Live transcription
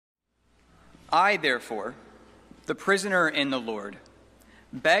I, therefore, the prisoner in the Lord,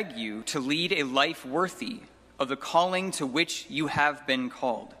 beg you to lead a life worthy of the calling to which you have been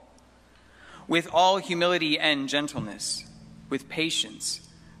called, with all humility and gentleness, with patience,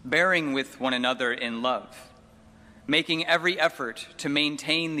 bearing with one another in love, making every effort to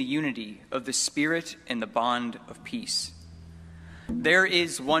maintain the unity of the Spirit in the bond of peace. There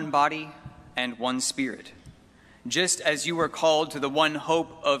is one body and one Spirit, just as you were called to the one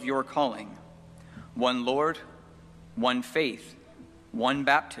hope of your calling, one Lord, one faith, one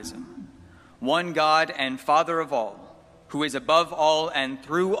baptism, one God and Father of all, who is above all and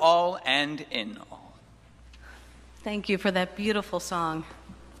through all and in all. Thank you for that beautiful song.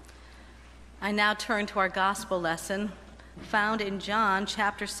 I now turn to our gospel lesson found in John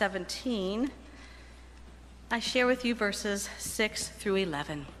chapter 17. I share with you verses 6 through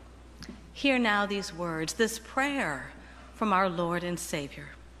 11. Hear now these words, this prayer from our Lord and Savior.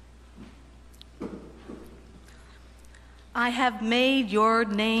 I have made your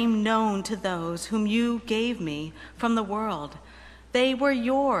name known to those whom you gave me from the world. They were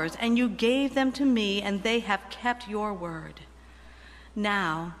yours, and you gave them to me, and they have kept your word.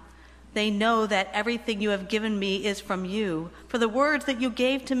 Now they know that everything you have given me is from you. For the words that you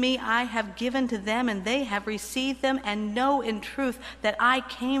gave to me I have given to them, and they have received them, and know in truth that I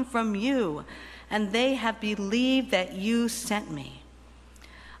came from you, and they have believed that you sent me.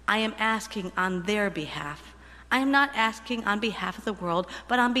 I am asking on their behalf. I am not asking on behalf of the world,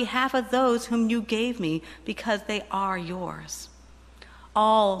 but on behalf of those whom you gave me, because they are yours.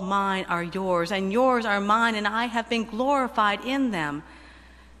 All mine are yours, and yours are mine, and I have been glorified in them.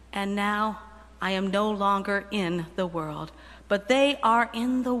 And now I am no longer in the world, but they are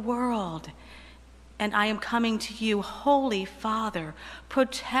in the world. And I am coming to you, Holy Father.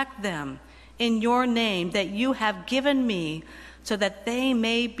 Protect them in your name that you have given me, so that they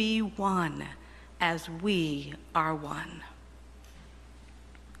may be one, as we are one.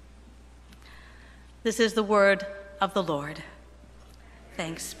 This is the word of the Lord.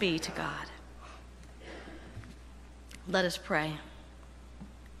 Thanks be to God. Let us pray.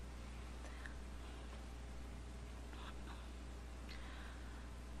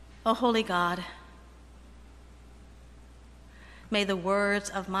 O holy God, may the words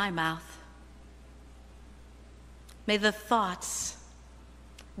of my mouth, may the thoughts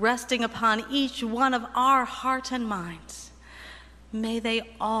resting upon each one of our hearts and minds, may they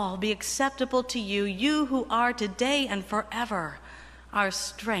all be acceptable to you, you who are today and forever our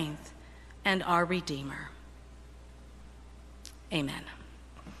strength and our Redeemer. Amen.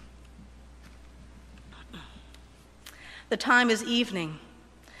 The time is evening.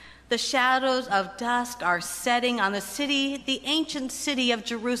 The shadows of dusk are setting on the ancient city of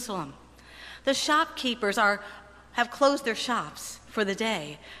Jerusalem. The shopkeepers have closed their shops for the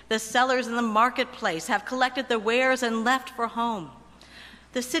day. The sellers in the marketplace have collected their wares and left for home.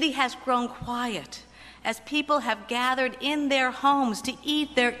 The city has grown quiet as people have gathered in their homes to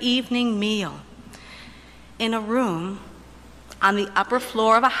eat their evening meal. In a room on the upper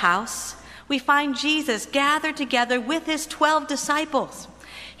floor of a house, we find Jesus gathered together with his 12 disciples.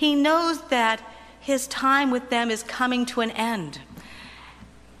 He knows that his time with them is coming to an end,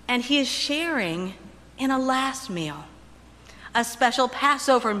 and he is sharing in a last meal, a special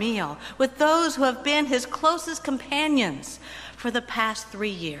Passover meal with those who have been his closest companions for the past 3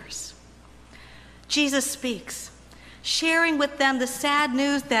 years. Jesus speaks, sharing with them the sad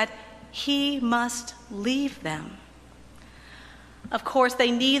news that he must leave them. Of course,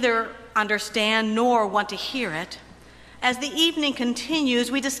 they neither understand nor want to hear it. As the evening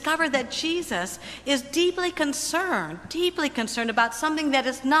continues, we discover that Jesus is deeply concerned about something that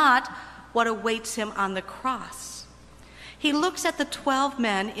is not what awaits him on the cross. He looks at the 12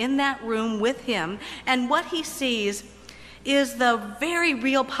 men in that room with him, and what he sees is the very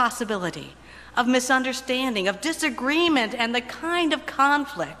real possibility of misunderstanding, of disagreement, and the kind of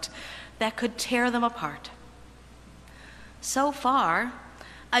conflict that could tear them apart. So far,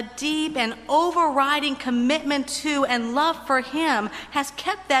 a deep and overriding commitment to and love for him has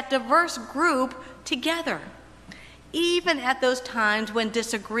kept that diverse group together, even at those times when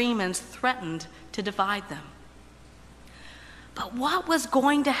disagreements threatened to divide them. But what was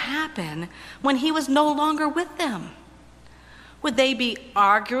going to happen when he was no longer with them? Would they be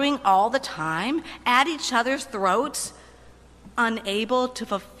arguing all the time, at each other's throats, unable to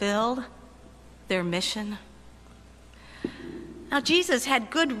fulfill their mission? Now, Jesus had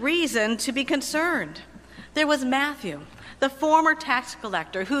good reason to be concerned. There was Matthew, the former tax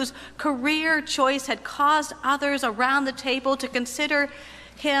collector, whose career choice had caused others around the table to consider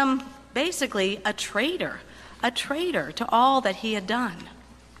him basically a traitor to all that he had done.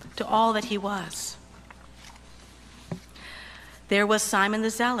 to all that he was. There was Simon the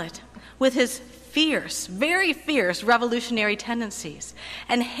Zealot, with his fierce, very fierce revolutionary tendencies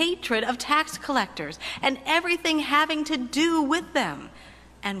and hatred of tax collectors and everything having to do with them,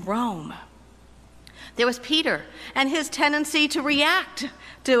 and Rome. There was Peter and his tendency to react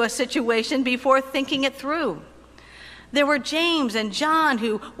to a situation before thinking it through. There were James and John,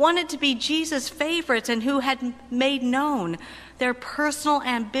 who wanted to be Jesus' favorites and who had made known their personal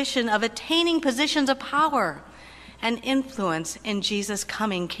ambition of attaining positions of power and influence in Jesus'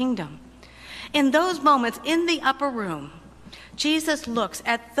 coming kingdom. In those moments in the upper room, Jesus looks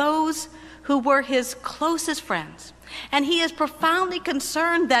at those who were his closest friends, and he is profoundly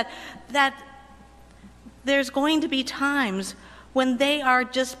concerned that there's going to be times when they are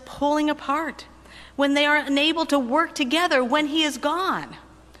just pulling apart, when they are unable to work together when he is gone.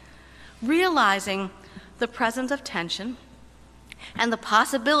 Realizing the presence of tension and the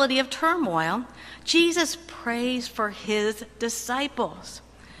possibility of turmoil, Jesus prays for his disciples.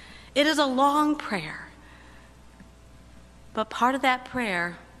 It is a long prayer, but part of that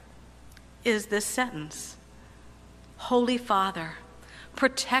prayer is this sentence: Holy Father,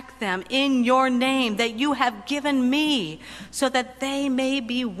 protect them in your name that you have given me, so that they may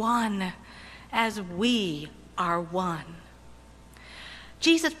be one as we are one.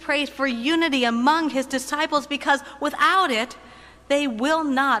 Jesus prays for unity among his disciples because without it, they will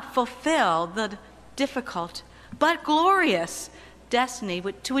not fulfill the difficult but glorious destiny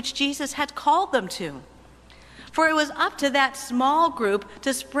to which Jesus had called them to. For it was up to that small group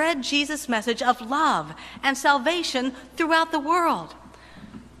to spread Jesus' message of love and salvation throughout the world.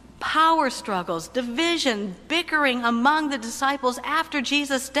 Power struggles, division, bickering among the disciples after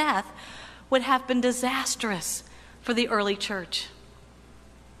Jesus' death would have been disastrous for the early church.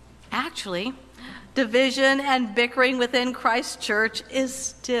 Actually, division and bickering within Christ's church is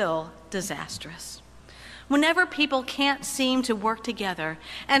still disastrous. Whenever people can't seem to work together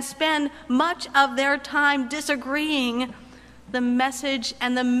and spend much of their time disagreeing, the message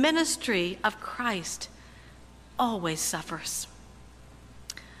and the ministry of Christ always suffers.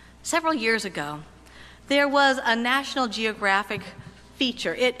 Several years ago, there was a National Geographic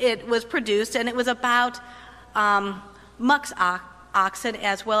feature. It was produced, and it was about musk oxen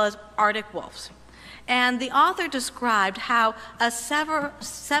as well as Arctic wolves. And the author described how a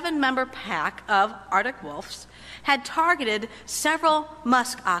seven-member pack of Arctic wolves had targeted several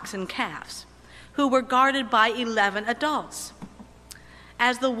musk oxen calves who were guarded by 11 adults.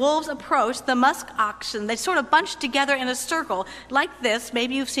 As the wolves approached the musk oxen, they sort of bunched together in a circle like this.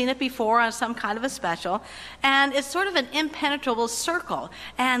 Maybe you've seen it before on some kind of a special. And it's sort of an impenetrable circle,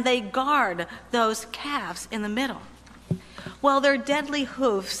 and they guard those calves in the middle. Well, their deadly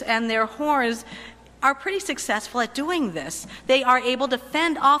hoofs and their horns are pretty successful at doing this. They are able to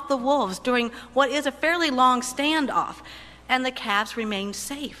fend off the wolves during what is a fairly long standoff, and the calves remain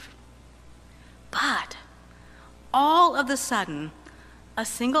safe. But all of a sudden, a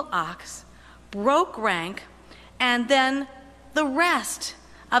single ox broke rank, and then the rest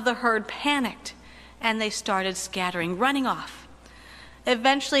of the herd panicked, and they started scattering, running off.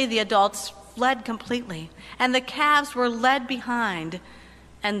 Eventually, the adults fled completely, and the calves were led behind,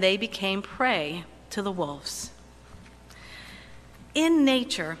 and they became prey to the wolves. In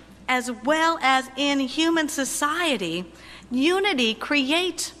nature, as well as in human society, unity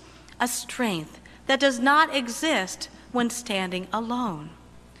creates a strength that does not exist when standing alone.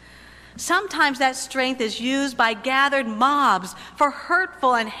 Sometimes that strength is used by gathered mobs for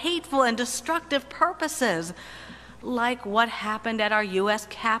hurtful and hateful and destructive purposes, like what happened at our U.S.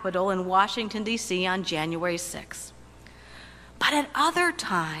 Capitol in Washington, D.C. on January 6th. But at other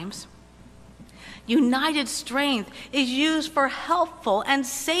times, united strength is used for helpful and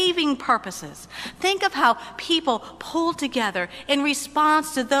saving purposes. Think of how people pull together in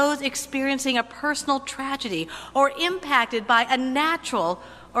response to those experiencing a personal tragedy or impacted by a natural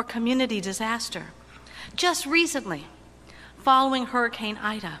or community disaster. Just recently, following Hurricane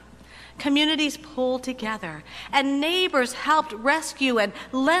Ida, communities pulled together and neighbors helped rescue and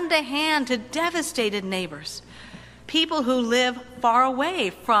lend a hand to devastated neighbors. People who live far away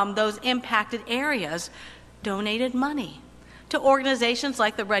from those impacted areas donated money to organizations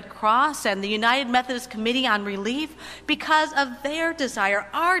like the Red Cross and the United Methodist Committee on Relief because of their desire,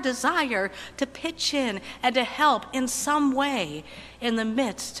 our desire, to pitch in and to help in some way in the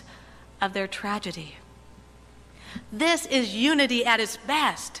midst of their tragedy. This is unity at its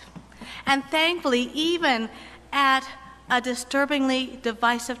best. And thankfully, even at a disturbingly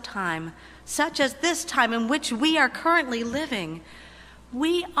divisive time, such as this time in which we are currently living,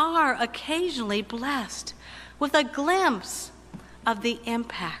 we are occasionally blessed with a glimpse of the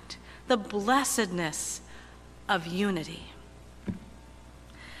impact, the blessedness of unity.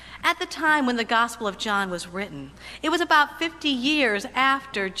 At the time when the Gospel of John was written, it was about 50 years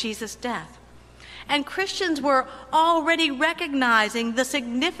after Jesus' death. And Christians were already recognizing the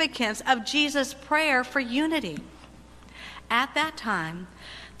significance of Jesus' prayer for unity. At that time,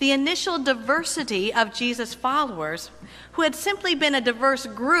 the initial diversity of Jesus' followers, who had simply been a diverse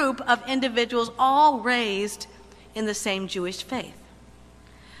group of individuals all raised in the same Jewish faith.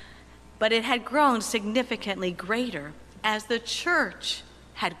 But it had grown significantly greater as the church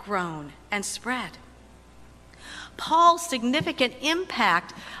had grown and spread. Paul's significant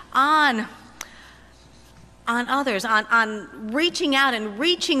impact on others, on reaching out and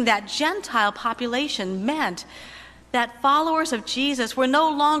reaching that Gentile population meant that followers of Jesus were no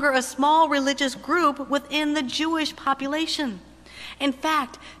longer a small religious group within the Jewish population. In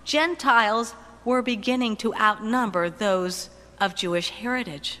fact, Gentiles were beginning to outnumber those of Jewish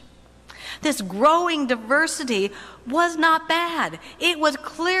heritage. This growing diversity was not bad. It was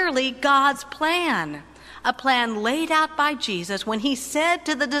clearly God's plan, a plan laid out by Jesus when he said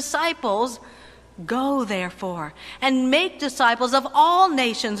to the disciples, "Go, therefore, and make disciples of all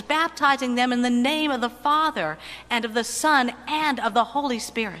nations, baptizing them in the name of the Father and of the Son and of the Holy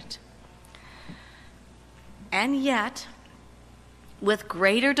Spirit." And yet, with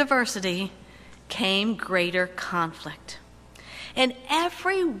greater diversity came greater conflict. In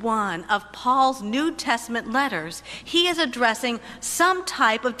every one of Paul's New Testament letters, he is addressing some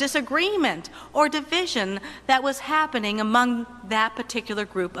type of disagreement or division that was happening among that particular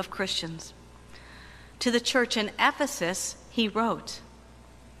group of Christians. To the church in Ephesus, he wrote,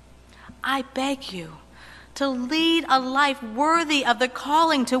 "I beg you to lead a life worthy of the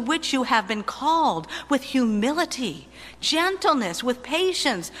calling to which you have been called, with humility, gentleness, with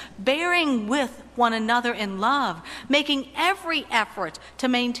patience, bearing with one another in love, making every effort to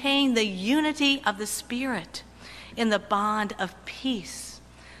maintain the unity of the Spirit in the bond of peace.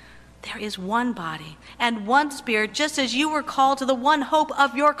 There is one body and one Spirit, just as you were called to the one hope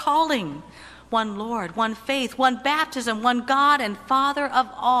of your calling. One Lord, one faith, one baptism, one God and Father of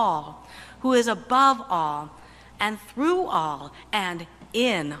all, who is above all, and through all, and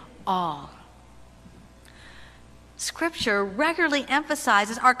in all." Scripture regularly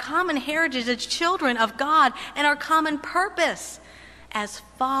emphasizes our common heritage as children of God and our common purpose as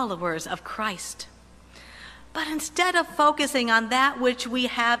followers of Christ. But instead of focusing on that which we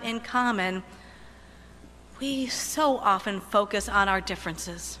have in common, we so often focus on our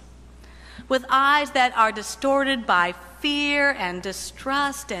differences. With eyes that are distorted by fear and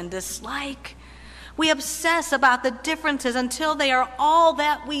distrust and dislike, we obsess about the differences until they are all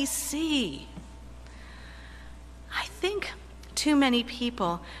that we see. I think too many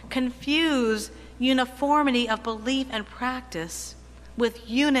people confuse uniformity of belief and practice with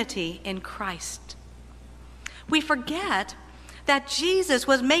unity in Christ. We forget that Jesus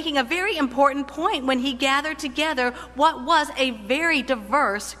was making a very important point when he gathered together what was a very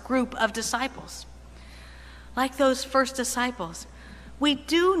diverse group of disciples. Like those first disciples, we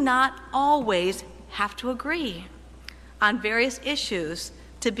do not always have to agree on various issues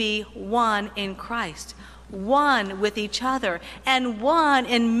to be one in Christ, one with each other, and one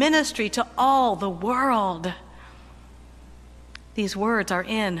in ministry to all the world. These words are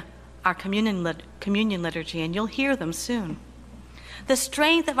in our communion liturgy, and you'll hear them soon. The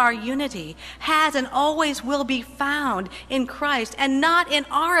strength of our unity has and always will be found in Christ and not in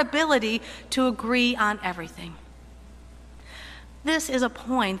our ability to agree on everything. This is a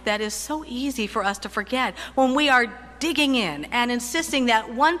point that is so easy for us to forget when we are digging in and insisting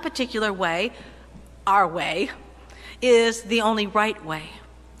that one particular way, our way, is the only right way.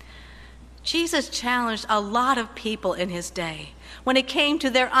 Jesus challenged a lot of people in his day when it came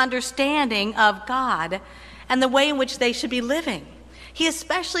to their understanding of God and the way in which they should be living. He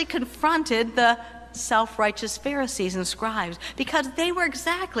especially confronted the self-righteous Pharisees and scribes because they were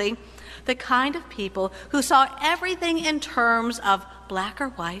exactly the kind of people who saw everything in terms of black or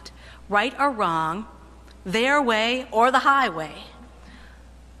white, right or wrong, their way or the highway.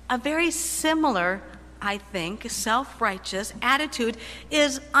 A very similar, I think, self-righteous attitude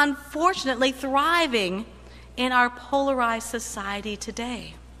is unfortunately thriving in our polarized society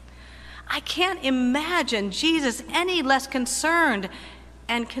today. I can't imagine Jesus any less concerned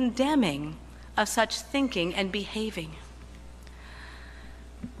and condemning of such thinking and behaving.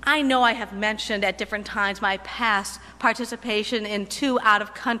 I know I have mentioned at different times my past participation in 2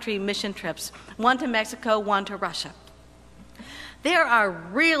 out-of-country mission trips, one to Mexico, one to Russia. There are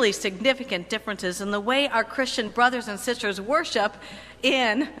really significant differences in the way our Christian brothers and sisters worship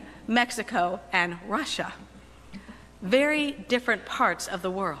in Mexico and Russia. very different parts of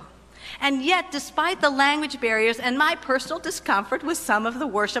the world. And yet, despite the language barriers and my personal discomfort with some of the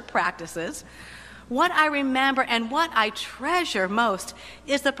worship practices, what I remember and what I treasure most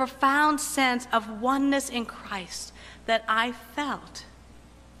is the profound sense of oneness in Christ that I felt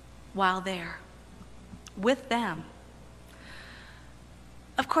while there with them.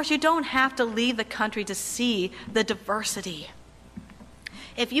 Of course, you don't have to leave the country to see the diversity.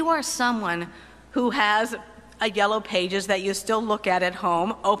 If you are someone who has a yellow pages that you still look at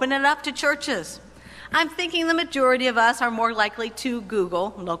home, open it up to churches. I'm thinking the majority of us are more likely to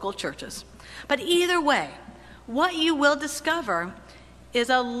Google local churches. But either way, what you will discover is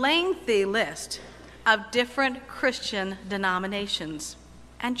a lengthy list of different Christian denominations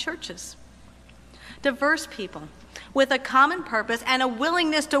and churches. Diverse people with a common purpose and a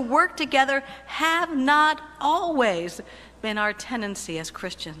willingness to work together have not always been our tendency as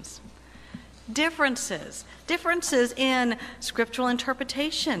Christians. Differences in scriptural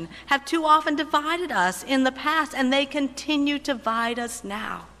interpretation have too often divided us in the past, and they continue to divide us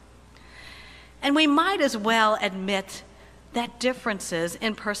now. And we might as well admit that differences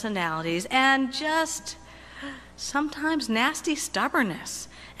in personalities and just sometimes nasty stubbornness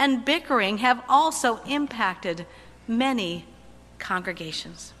and bickering have also impacted many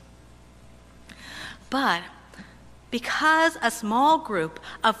congregations. But because a small group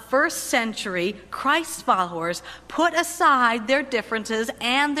of first century Christ followers put aside their differences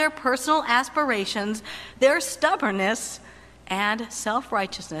and their personal aspirations, their stubbornness and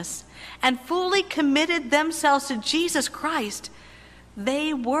self-righteousness, and fully committed themselves to Jesus Christ,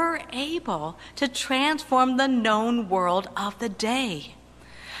 they were able to transform the known world of the day.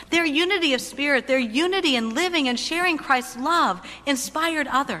 Their unity of spirit, their unity in living and sharing Christ's love inspired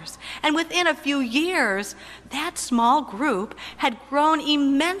others. And within a few years, that small group had grown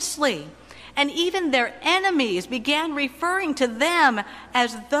immensely. And even their enemies began referring to them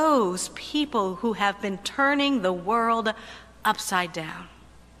as those people who have been turning the world upside down.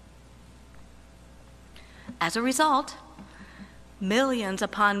 As a result, millions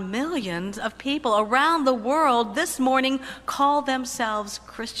upon millions of people around the world this morning call themselves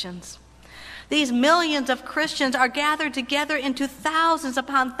Christians. These millions of Christians are gathered together into thousands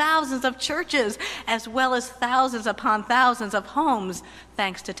upon thousands of churches, as well as thousands upon thousands of homes,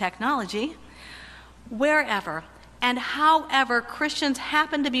 thanks to technology. Wherever and however Christians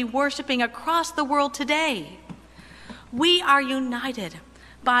happen to be worshiping across the world today, we are united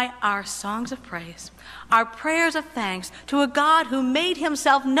by our songs of praise, our prayers of thanks to a God who made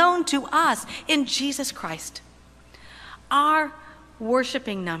himself known to us in Jesus Christ. Our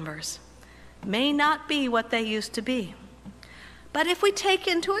worshiping numbers may not be what they used to be, but if we take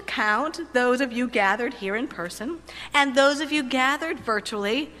into account those of you gathered here in person and those of you gathered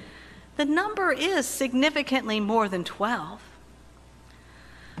virtually, the number is significantly more than 12.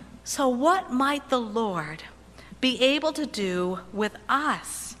 So what might the Lord be able to do with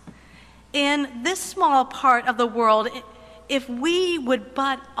us in this small part of the world if we would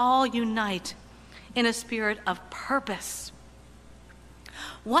but all unite in a spirit of purpose?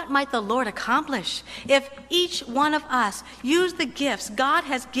 What might the Lord accomplish if each one of us used the gifts God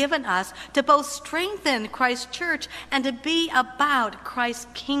has given us to both strengthen Christ's church and to be about Christ's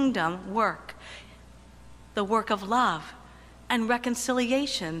kingdom work, the work of love and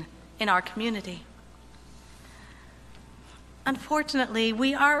reconciliation in our community? Unfortunately,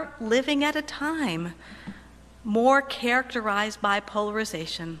 we are living at a time more characterized by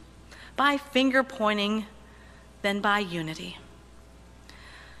polarization, by finger-pointing, than by unity.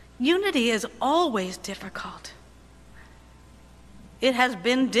 Unity is always difficult. It has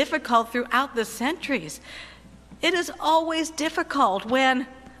been difficult throughout the centuries. It is always difficult when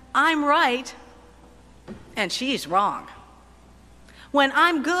I'm right and she's wrong, when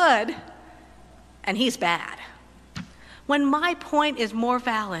I'm good and he's bad, when my point is more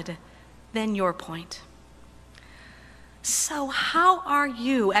valid than your point. So how are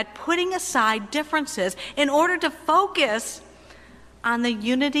you at putting aside differences in order to focus on the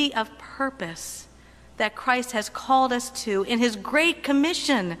unity of purpose that Christ has called us to in his great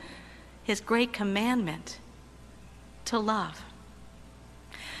commission, his great commandment to love?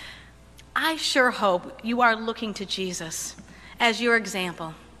 I sure hope you are looking to Jesus as your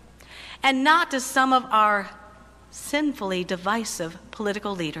example, and not to some of our sinfully divisive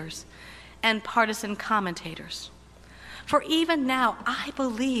political leaders and partisan commentators. For even now, I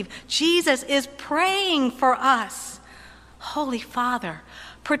believe Jesus is praying for us. Holy Father,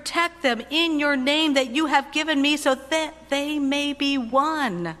 protect them in your name that you have given me, so that they may be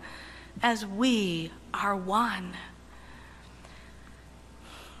one as we are one.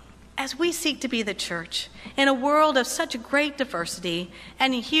 as we seek to be the church in a world of such great diversity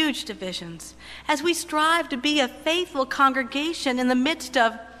and huge divisions, as we strive to be a faithful congregation in the midst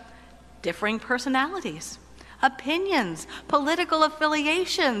of differing personalities, opinions, political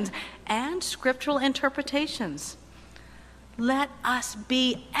affiliations, and scriptural interpretations, let us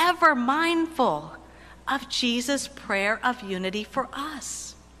be ever mindful of Jesus' prayer of unity for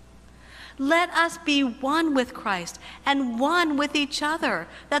us. Let us be one with Christ and one with each other,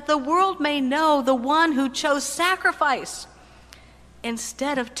 that the world may know the one who chose sacrifice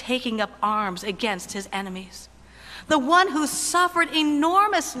instead of taking up arms against his enemies, the one who suffered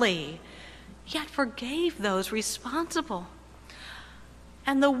enormously, yet forgave those responsible,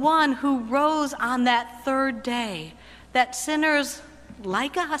 and the one who rose on that third day, that sinners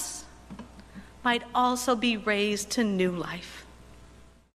like us might also be raised to new life.